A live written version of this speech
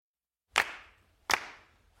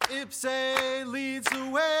IPSE leads the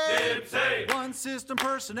way. IPSE. One system,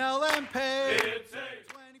 personnel, and pay. IPSE.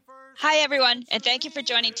 Hi, everyone, and thank you for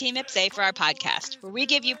joining Team IPSE for our podcast, where we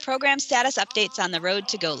give you program status updates on the road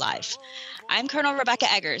to go live. I'm Colonel Rebecca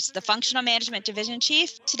Eggers, the Functional Management Division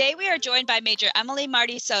Chief. Today, we are joined by Major Emily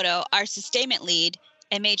Marty Soto, our Sustainment Lead,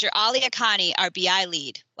 and Major Ali Akani, our BI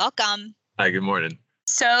Lead. Welcome. Hi, good morning.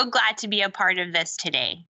 So glad to be a part of this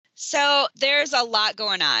today. So there's a lot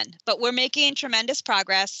going on, but we're making tremendous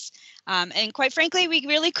progress. And quite frankly, we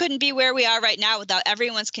really couldn't be where we are right now without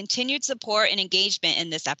everyone's continued support and engagement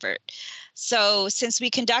in this effort. So since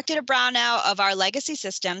we conducted a brownout of our legacy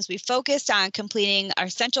systems, we focused on completing our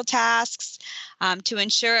essential tasks to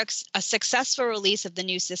ensure a successful release of the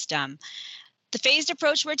new system. The phased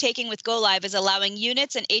approach we're taking with Go Live is allowing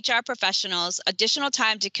units and HR professionals additional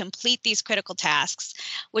time to complete these critical tasks,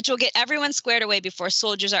 which will get everyone squared away before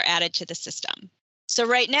soldiers are added to the system. So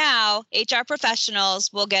right now, HR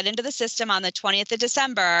professionals will get into the system on the 20th of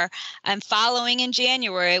December, and following in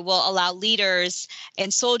January, we'll allow leaders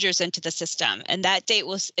and soldiers into the system, and that date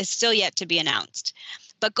is still yet to be announced.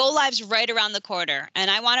 But Go Live's right around the corner,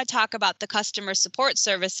 and I want to talk about the customer support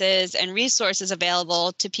services and resources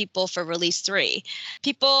available to people for Release 3.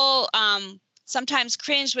 People sometimes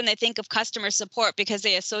cringe when they think of customer support because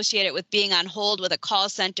they associate it with being on hold with a call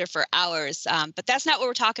center for hours, but that's not what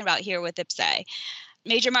we're talking about here with IPSE.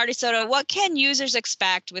 Major Marty Soto, what can users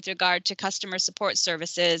expect with regard to customer support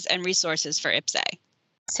services and resources for IPSE?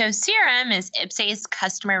 So CRM is IPSE's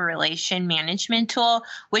customer relation management tool,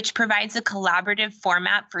 which provides a collaborative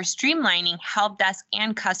format for streamlining help desk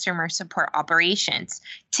and customer support operations.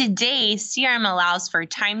 Today, CRM allows for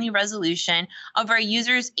timely resolution of our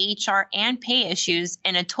users' HR and pay issues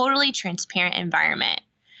in a totally transparent environment.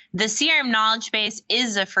 The CRM knowledge base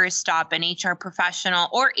is the first stop an HR professional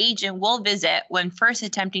or agent will visit when first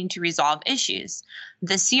attempting to resolve issues.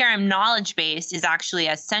 The CRM knowledge base is actually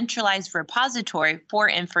a centralized repository for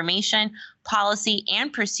information, policy,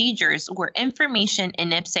 and procedures where information in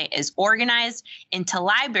IPSE is organized into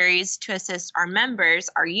libraries to assist our members,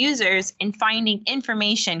 our users, in finding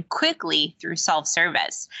information quickly through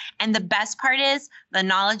self-service. And the best part is the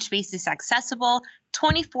knowledge base is accessible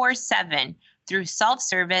 24/7. Through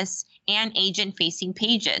self-service and agent-facing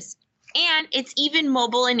pages. And it's even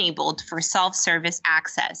mobile-enabled for self-service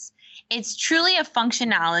access. It's truly a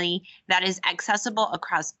functionality that is accessible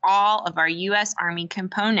across all of our U.S. Army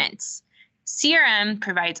components. CRM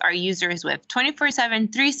provides our users with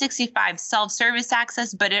 24/7, 365 self-service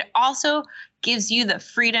access, but it also gives you the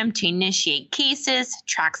freedom to initiate cases,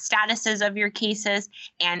 track statuses of your cases,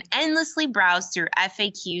 and endlessly browse through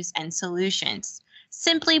FAQs and solutions.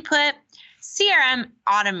 Simply put, CRM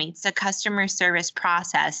automates the customer service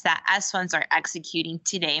process that S1s are executing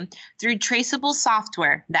today through traceable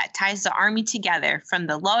software that ties the Army together from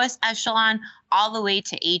the lowest echelon all the way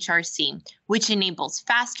to HRC, which enables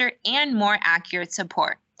faster and more accurate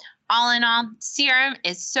support. All in all, CRM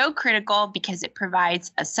is so critical because it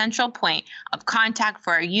provides a central point of contact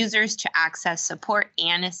for our users to access support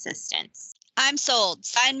and assistance. I'm sold.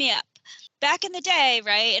 Sign me up. Back in the day,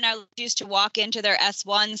 right, and I used to walk into their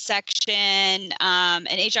S1 section, and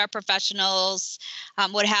HR professionals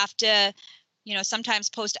would have to, sometimes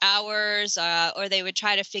post hours, or they would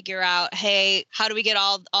try to figure out, hey, how do we get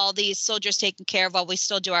all these soldiers taken care of while we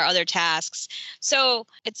still do our other tasks? So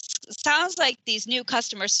it sounds like these new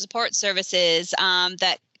customer support services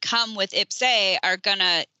that come with IPSE are going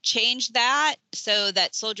to change that so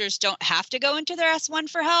that soldiers don't have to go into their S1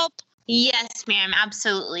 for help. Yes, ma'am,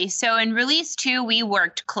 absolutely. So in Release 2, we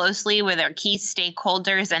worked closely with our key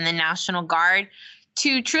stakeholders and the National Guard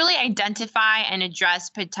to truly identify and address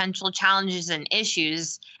potential challenges and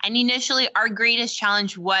issues. And initially, our greatest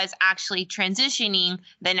challenge was actually transitioning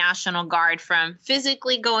the National Guard from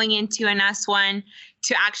physically going into an S1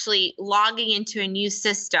 to actually logging into a new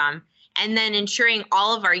system, and then ensuring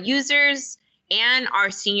all of our users and our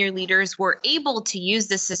senior leaders were able to use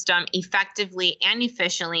the system effectively and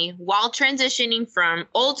efficiently while transitioning from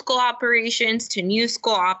old school operations to new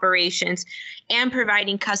school operations and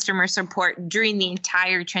providing customer support during the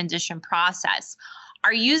entire transition process.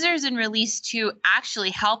 Our users in Release 2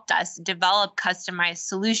 actually helped us develop customized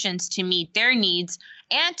solutions to meet their needs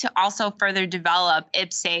and to also further develop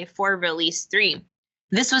IPSE for Release 3.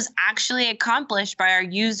 This was actually accomplished by our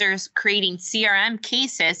users creating CRM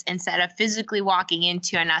cases instead of physically walking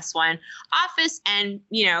into an S1 office and,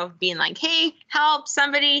 being like, hey, help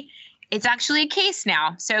somebody. It's actually a case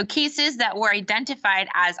now. So cases that were identified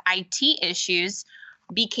as IT issues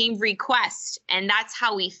became requests. And that's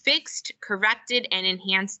how we fixed, corrected, and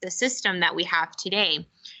enhanced the system that we have today.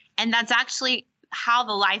 And that's actually how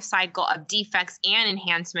the life cycle of defects and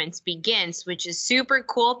enhancements begins, which is super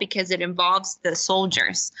cool because it involves the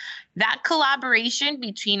soldiers. That collaboration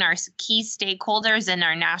between our key stakeholders and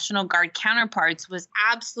our National Guard counterparts was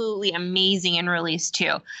absolutely amazing in Release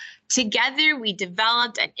 2. Together, we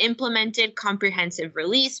developed and implemented comprehensive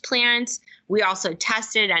release plans. We also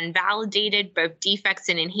tested and validated both defects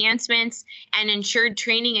and enhancements and ensured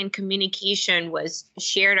training and communication was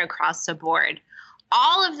shared across the board.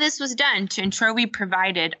 All of this was done to ensure we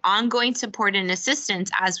provided ongoing support and assistance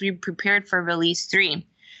as we prepared for Release 3.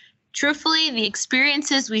 Truthfully, the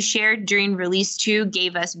experiences we shared during Release 2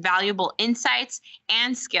 gave us valuable insights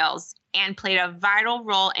and skills and played a vital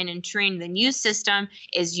role in ensuring the new system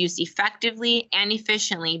is used effectively and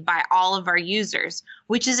efficiently by all of our users,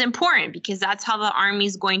 which is important because that's how the Army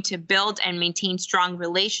is going to build and maintain strong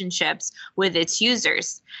relationships with its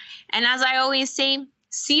users. And as I always say,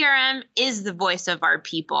 CRM is the voice of our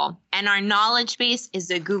people, and our knowledge base is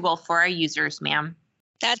the Google for our users, ma'am.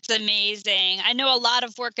 That's amazing. I know a lot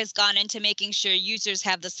of work has gone into making sure users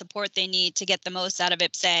have the support they need to get the most out of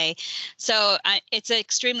IPPS-A. So it's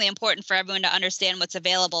extremely important for everyone to understand what's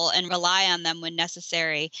available and rely on them when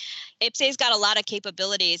necessary. IPPS-A's got a lot of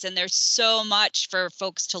capabilities, and there's so much for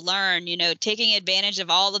folks to learn. You know, taking advantage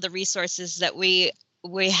of all of the resources that we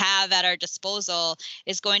have at our disposal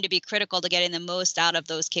is going to be critical to getting the most out of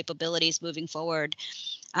those capabilities moving forward.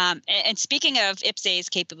 And speaking of IPPS-A's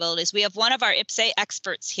capabilities, we have one of our IPPS-A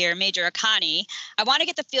experts here, Major Akani. I want to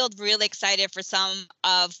get the field really excited for some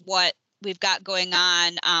of what we've got going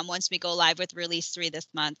on once we go live with Release 3 this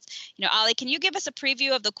month. You know, Ali, can you give us a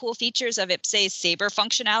preview of the cool features of IPPS-A's Sabre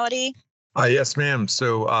functionality? Yes, ma'am.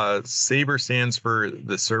 So Sabre stands for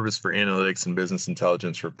the Service for Analytics and Business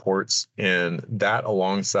Intelligence Reports, and that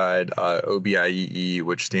alongside OBIEE,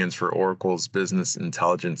 which stands for Oracle's Business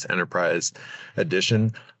Intelligence Enterprise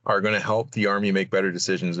Edition, are going to help the Army make better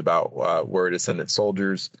decisions about where to send its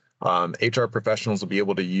soldiers. HR professionals will be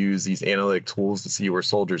able to use these analytic tools to see where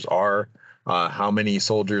soldiers are, how many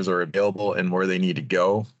soldiers are available, and where they need to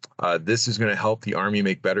go. This is going to help the Army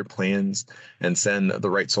make better plans and send the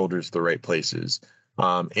right soldiers to the right places.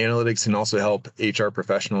 Analytics can also help HR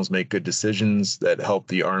professionals make good decisions that help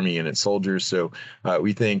the Army and its soldiers. So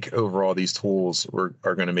we think overall these tools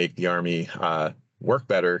are going to make the Army work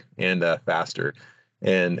better and faster.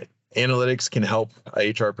 And analytics can help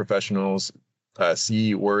HR professionals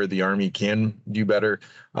see where the Army can do better.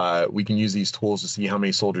 We can use these tools to see how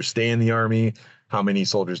many soldiers stay in the Army, how many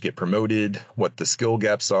soldiers get promoted, what the skill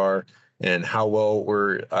gaps are, and how well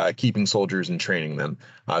we're keeping soldiers and training them.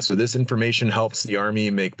 So this information helps the Army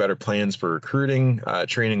make better plans for recruiting,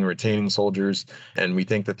 training, and retaining soldiers. And we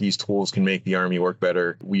think that these tools can make the Army work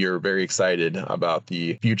better. We are very excited about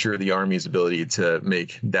the future of the Army's ability to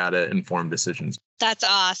make data-informed decisions. That's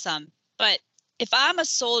awesome. But if I'm a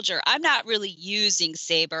soldier, I'm not really using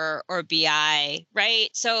Sabre or BI, right?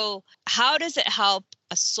 So how does it help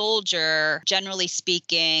a soldier, generally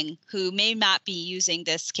speaking, who may not be using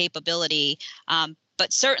this capability,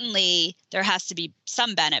 but certainly there has to be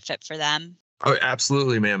some benefit for them? Oh,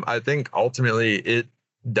 absolutely, ma'am. I think ultimately it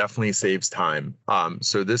definitely saves time.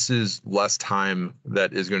 So this is less time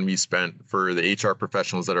that is going to be spent for the HR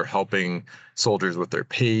professionals that are helping soldiers with their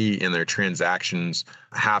pay and their transactions,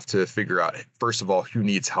 have to figure out, first of all, who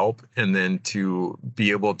needs help, and then to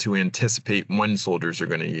be able to anticipate when soldiers are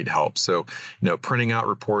going to need help. So, printing out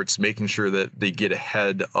reports, making sure that they get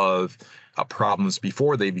ahead of problems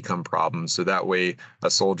before they become problems. So that way a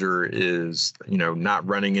soldier is, not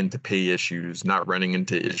running into pay issues, not running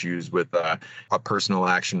into issues with a personal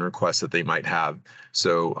action request that they might have.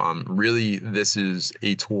 So really, this is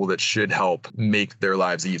a tool that should help make their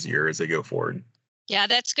lives easier as they go forward. Yeah,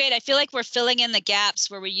 that's great. I feel like we're filling in the gaps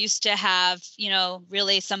where we used to have,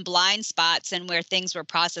 really some blind spots and where things were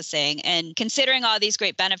processing. And considering all these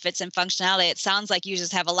great benefits and functionality, it sounds like you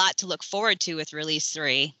just have a lot to look forward to with Release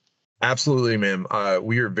 3. Absolutely, ma'am.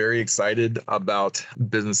 We are very excited about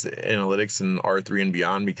business analytics and R3 and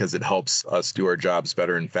beyond because it helps us do our jobs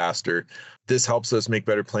better and faster. This helps us make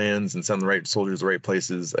better plans and send the right soldiers to the right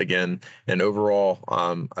places again. And overall,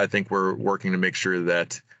 I think we're working to make sure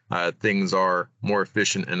that things are more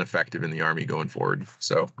efficient and effective in the Army going forward.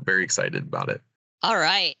 So very excited about it. All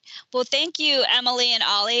right. Well, thank you, Emily and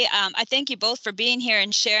Ollie. I thank you both for being here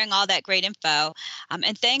and sharing all that great info.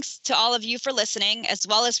 And thanks to all of you for listening, as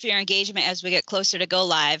well as for your engagement as we get closer to go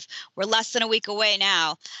live. We're less than a week away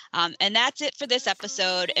now. And that's it for this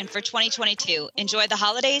episode and for 2022. Enjoy the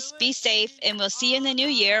holidays, be safe, and we'll see you in the new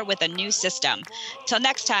year with a new system. Till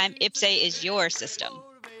next time, IPPS-A is your system.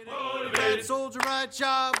 Right soldier, right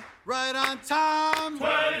job, right on time.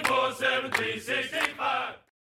 24/7, 365.